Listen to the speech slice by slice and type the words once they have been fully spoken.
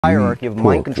hierarchy of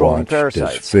mind-controlling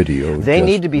parasites. They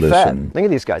need to be fed. Look at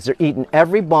these guys. They're eating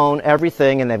every bone,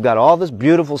 everything, and they've got all this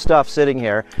beautiful stuff sitting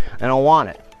here, and I don't want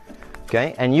it.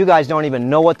 Okay? And you guys don't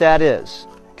even know what that is.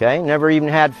 Okay? Never even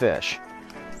had fish.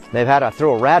 They've had to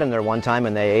throw a rat in there one time,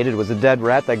 and they ate it. It was a dead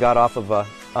rat they got off of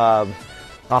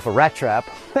a rat trap,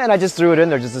 and I just threw it in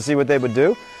there just to see what they would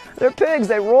do. They're pigs.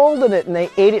 They rolled in it, and they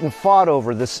ate it and fought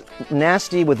over this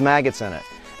nasty with maggots in it.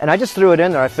 And I just threw it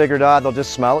in there. I figured, they'll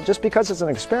just smell it just because it's an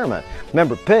experiment.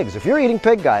 Remember, pigs, if you're eating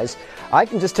pig, guys, I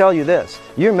can just tell you this.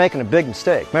 You're making a big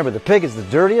mistake. Remember, the pig is the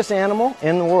dirtiest animal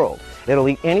in the world. It'll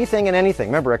eat anything and anything.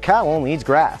 Remember, a cow only eats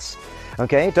grass.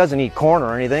 Okay? It doesn't eat corn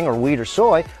or anything or wheat or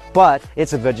soy, but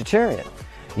it's a vegetarian.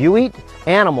 You eat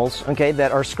animals, okay,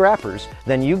 that are scrappers,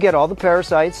 then you get all the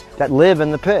parasites that live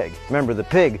in the pig. Remember, the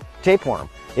pig tapeworm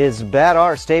is bad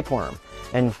arse tapeworm.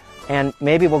 And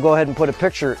maybe we'll go ahead and put a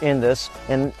picture in this,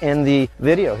 in the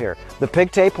video here. The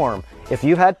pig tapeworm. If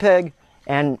you've had pig,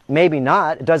 and maybe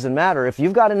not, it doesn't matter. If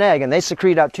you've got an egg and they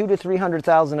secrete out 200,000 to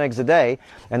 300,000 eggs a day,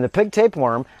 and the pig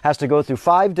tapeworm has to go through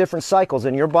 5 different cycles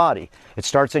in your body. It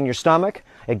starts in your stomach,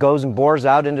 it goes and bores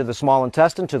out into the small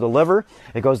intestine to the liver,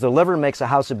 it goes to the liver, makes a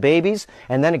house of babies,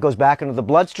 and then it goes back into the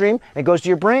bloodstream, it goes to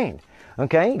your brain.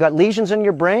 Okay, you got lesions in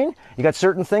your brain, you got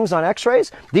certain things on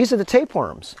x-rays, these are the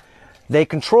tapeworms. They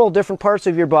control different parts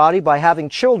of your body by having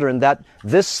children that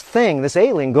this thing, this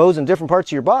alien, goes in different parts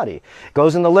of your body.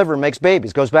 Goes in the liver, makes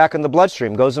babies, goes back in the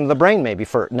bloodstream, goes into the brain maybe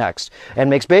next, and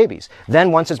makes babies.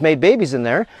 Then once it's made babies in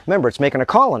there, remember, it's making a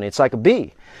colony. It's like a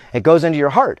bee. It goes into your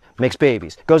heart, makes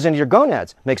babies. Goes into your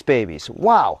gonads, makes babies.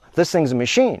 Wow, this thing's a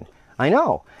machine. I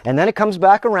know. And then it comes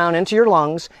back around into your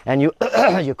lungs, and you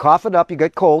you cough it up, you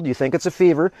get cold, you think it's a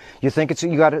fever, you think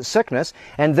you got a sickness,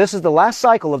 and this is the last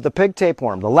cycle of the pig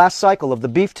tapeworm, the last cycle of the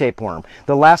beef tapeworm,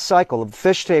 the last cycle of the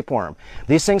fish tapeworm.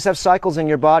 These things have cycles in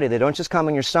your body. They don't just come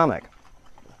in your stomach.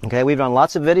 Okay, we've done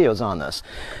lots of videos on this.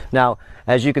 Now,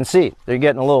 as you can see, they're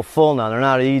getting a little full now. They're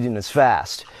not eating as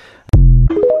fast.